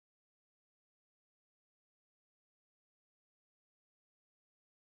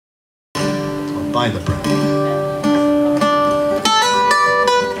by the brook.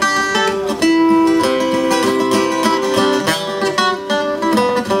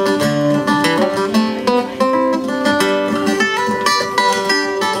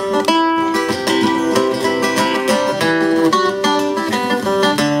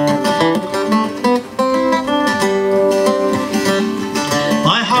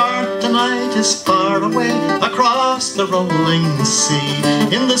 Is far away across the rolling sea,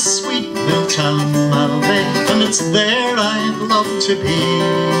 in the sweet mill town Malbay, and it's there I'd love to be.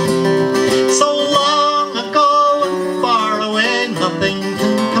 So long ago and far away, nothing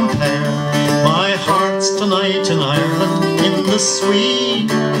can compare. My heart's tonight in Ireland, in the sweet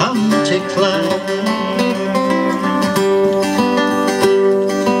County Clare.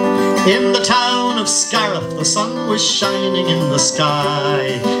 In the town of Scariff, the sun was shining in the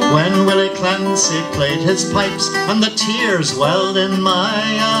sky when Willie Clancy played his pipes and the tears welled in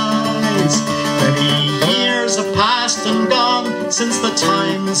my eyes. Many years have passed and gone since the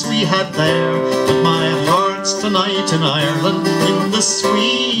times we had there, but my heart's tonight in Ireland, in the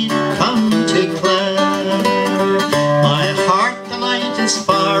sweet County Clare. My heart tonight is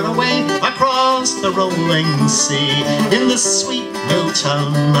far away across the rolling sea, in the sweet mill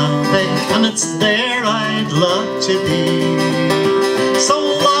town Malbay, and it's there I'd love to be. So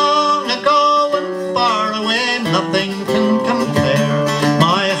long ago and far away, nothing can compare.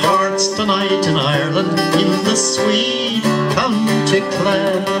 My heart's tonight in Ireland, in the sweet County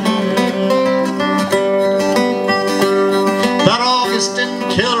Clare. That August in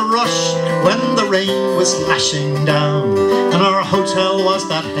Kilrush, when the rain was lashing down, and our hotel was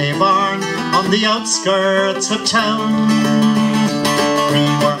that hay barn on the outskirts of town. We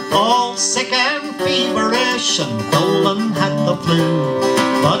were all sick and feverish, and Dolan had the flu,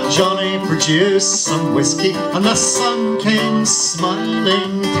 but Johnny produced some whiskey and the sun came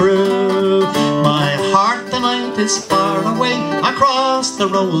smiling through. My heart tonight is far away across the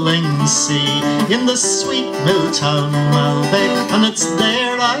rolling sea, in the sweet mill town Malbay, and it's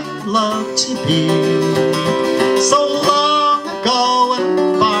there I'd love to be. So long ago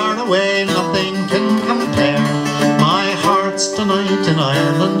and far away, nothing can compare. My heart's tonight in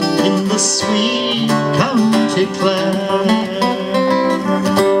Ireland, in the sweet County Clare.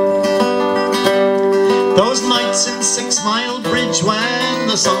 Those nights in 6 Mile Bridge when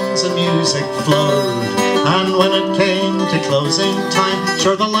the songs and music flowed, and when it came to closing time,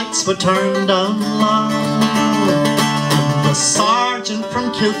 sure the lights would turn down low, and the sergeant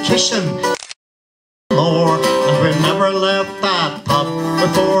from Kilkishen more, and we never left that pub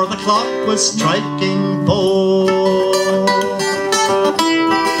before the clock was striking 4.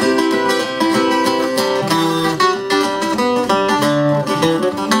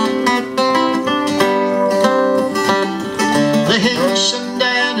 The Hinch and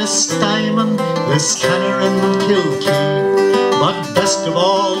Dennis Diamond, Liscannor and Kilkee, but best of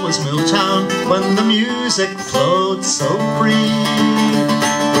all was Milltown when the music flowed so free.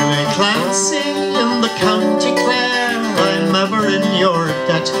 Willie Clancy in the County Clare, I'm ever in your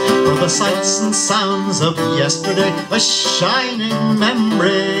debt for the sights and sounds of yesterday, a shining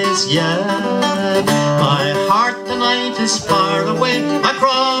memories yet. My heart tonight is far away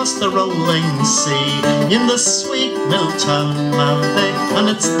across the rolling sea, in the sweet mill town Malbay, and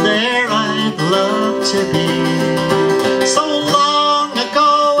it's there I'd love to be. So long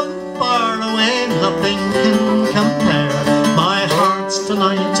ago and far away, nothing can compare. My heart's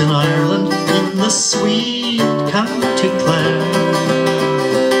tonight in Ireland, in the sweet County Clare.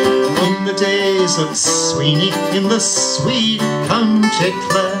 In the days of Sweeney, in the sweet County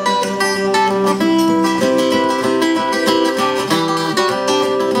Clare.